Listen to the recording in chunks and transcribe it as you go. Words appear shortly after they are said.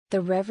The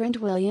Reverend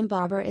William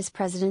Barber is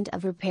president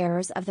of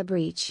Repairers of the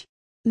Breach.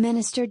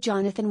 Minister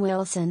Jonathan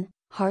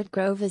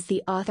Wilson-Hartgrove is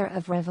the author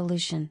of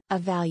Revolution of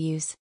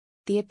Values.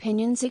 The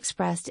opinions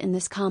expressed in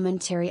this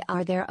commentary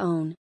are their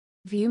own.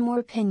 View more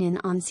opinion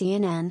on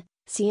CNN,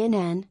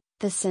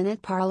 the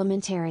Senate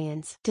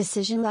parliamentarians'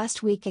 decision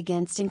last week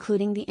against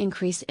including the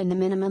increase in the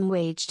minimum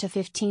wage to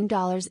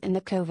 $15 in the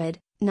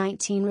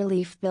COVID-19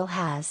 relief bill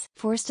has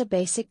forced a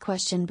basic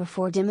question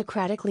before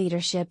Democratic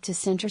leadership to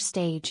center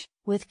stage.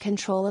 With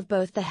control of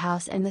both the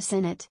House and the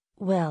Senate,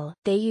 will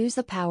they use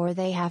the power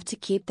they have to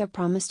keep their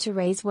promise to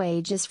raise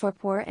wages for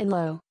poor and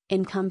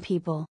low-income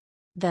people?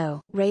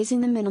 Though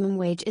raising the minimum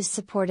wage is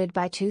supported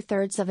by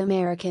 2/3 of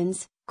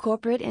Americans,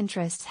 corporate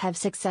interests have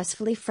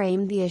successfully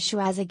framed the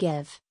issue as a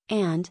give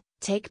and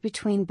take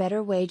between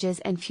better wages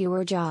and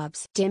fewer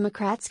jobs.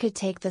 Democrats could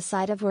take the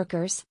side of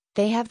workers.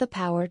 They have the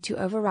power to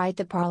override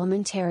the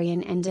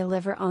parliamentarian and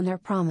deliver on their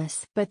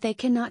promise. But they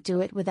cannot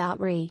do it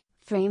without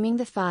framing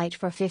the fight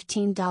for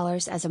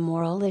 $15 as a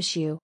moral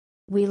issue.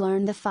 We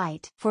learn the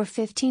fight for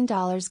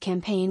 $15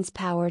 campaign's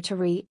power to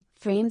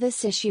reframe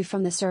this issue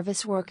from the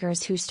service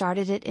workers who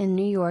started it in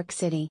New York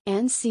City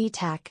and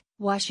SeaTac,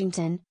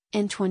 Washington,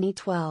 in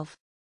 2012.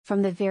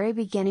 From the very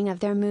beginning of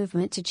their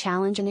movement to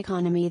challenge an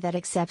economy that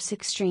accepts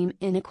extreme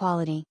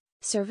inequality,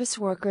 service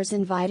workers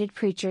invited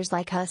preachers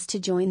like us to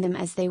join them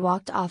as they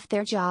walked off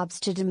their jobs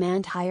to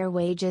demand higher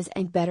wages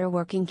and better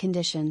working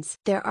conditions.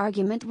 Their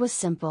argument was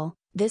simple: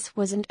 this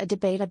wasn't a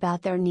debate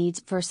about their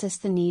needs versus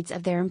the needs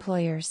of their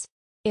employers.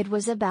 It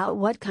was about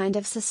what kind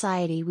of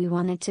society we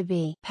wanted to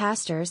be.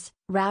 Pastors,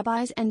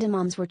 rabbis and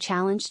imams were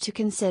challenged to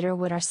consider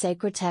what our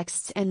sacred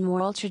texts and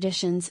moral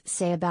traditions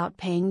say about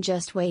paying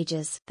just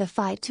wages. The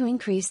fight to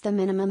increase the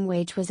minimum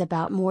wage was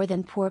about more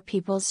than poor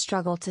people's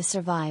struggle to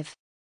survive.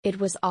 It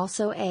was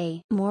also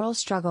a moral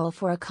struggle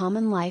for a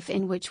common life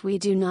in which we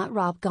do not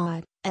rob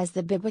God, as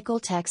the biblical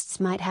texts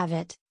might have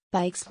it,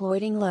 by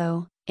exploiting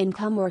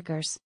low-income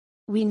workers.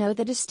 We know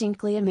the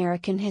distinctly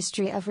American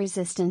history of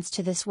resistance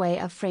to this way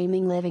of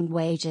framing living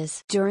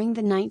wages. During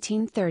the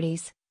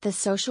 1930s, the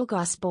social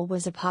gospel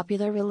was a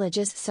popular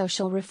religious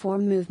social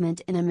reform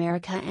movement in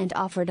America and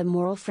offered a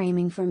moral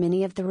framing for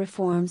many of the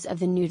reforms of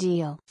the New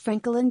Deal.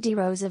 Franklin D.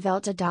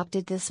 Roosevelt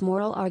adopted this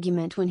moral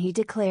argument when he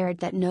declared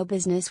that no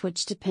business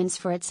which depends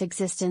for its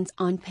existence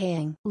on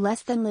paying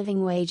less than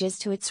living wages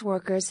to its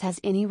workers has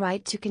any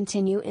right to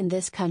continue in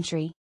this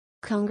country.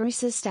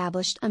 Congress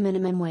established a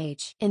minimum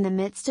wage in the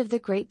midst of the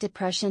Great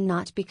Depression,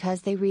 not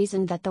because they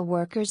reasoned that the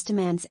workers'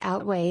 demands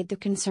outweighed the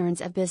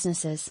concerns of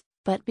businesses,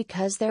 but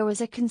because there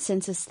was a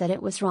consensus that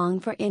it was wrong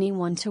for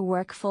anyone to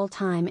work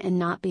full-time and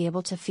not be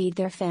able to feed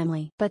their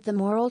family. But the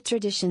moral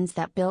traditions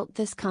that built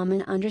this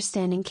common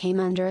understanding came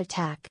under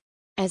attack.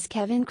 As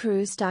Kevin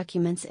Kruse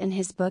documents in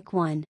his book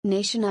One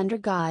Nation Under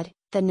God,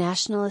 the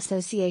National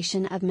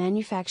Association of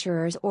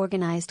Manufacturers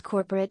organized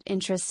corporate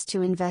interests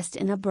to invest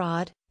in a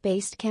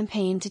broad-based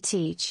campaign to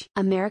teach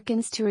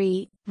Americans to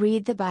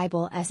read the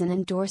Bible as an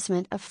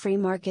endorsement of free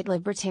market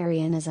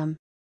libertarianism.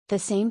 The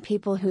same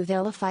people who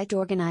vilified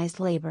organized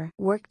labor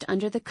worked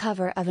under the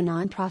cover of a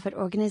nonprofit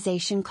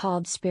organization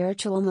called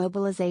Spiritual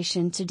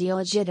Mobilization to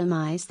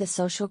delegitimize the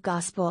social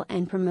gospel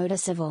and promote a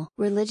civil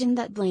religion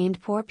that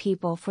blamed poor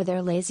people for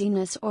their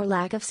laziness or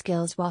lack of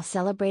skills while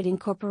celebrating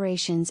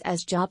corporations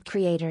as job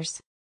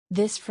creators.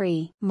 This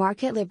free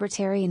market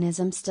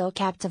libertarianism still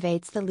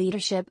captivates the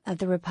leadership of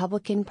the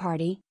Republican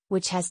Party,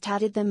 which has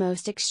touted the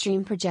most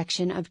extreme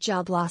projection of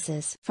job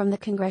losses from the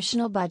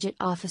Congressional Budget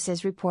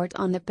Office's report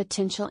on the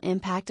potential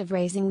impact of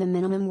raising the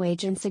minimum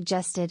wage and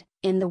suggested,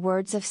 in the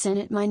words of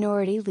Senate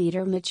Minority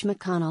Leader Mitch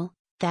McConnell,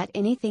 that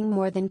anything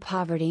more than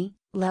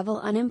poverty-level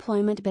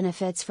unemployment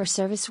benefits for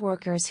service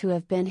workers who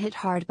have been hit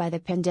hard by the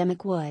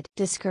pandemic would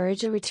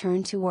discourage a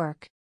return to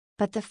work.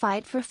 But the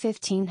fight for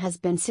 15 has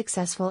been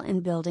successful in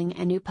building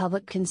a new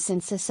public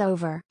consensus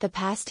over the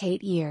past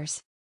 8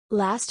 years.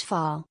 Last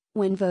fall,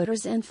 when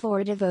voters in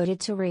Florida voted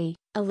to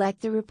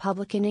re-elect the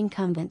Republican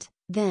incumbent,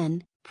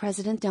 then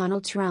President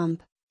Donald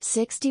Trump,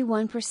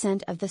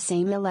 61% of the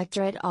same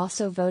electorate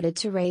also voted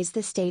to raise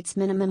the state's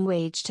minimum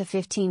wage to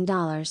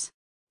 $15.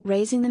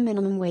 Raising the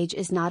minimum wage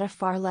is not a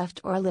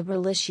far-left or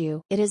liberal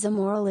issue. It is a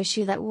moral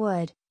issue that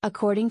would,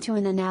 according to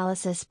an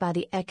analysis by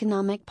the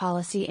Economic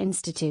Policy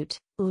Institute,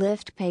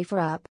 lift pay for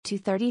up to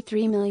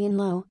 33 million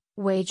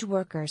low-wage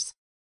workers,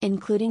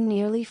 including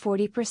nearly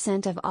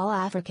 40% of all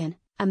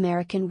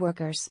African-American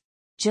workers.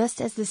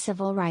 Just as the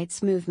civil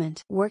rights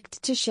movement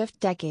worked to shift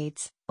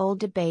decades-old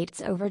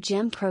debates over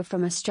Jim Crow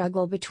from a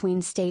struggle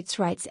between states'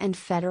 rights and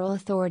federal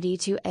authority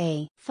to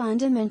a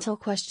fundamental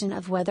question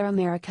of whether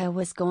America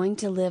was going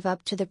to live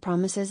up to the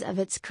promises of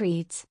its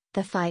creeds,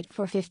 the fight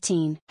for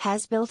 15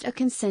 has built a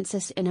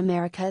consensus in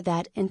America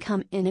that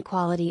income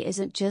inequality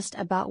isn't just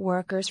about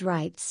workers'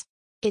 rights.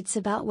 It's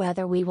about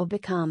whether we will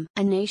become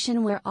a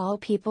nation where all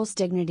people's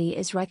dignity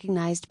is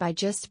recognized by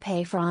just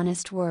pay for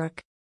honest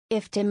work.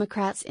 If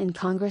Democrats in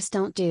Congress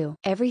don't do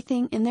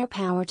everything in their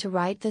power to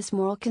write this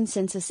moral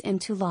consensus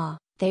into law,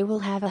 they will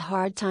have a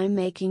hard time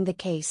making the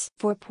case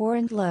for poor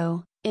and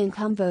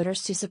low-income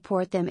voters to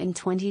support them in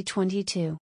 2022.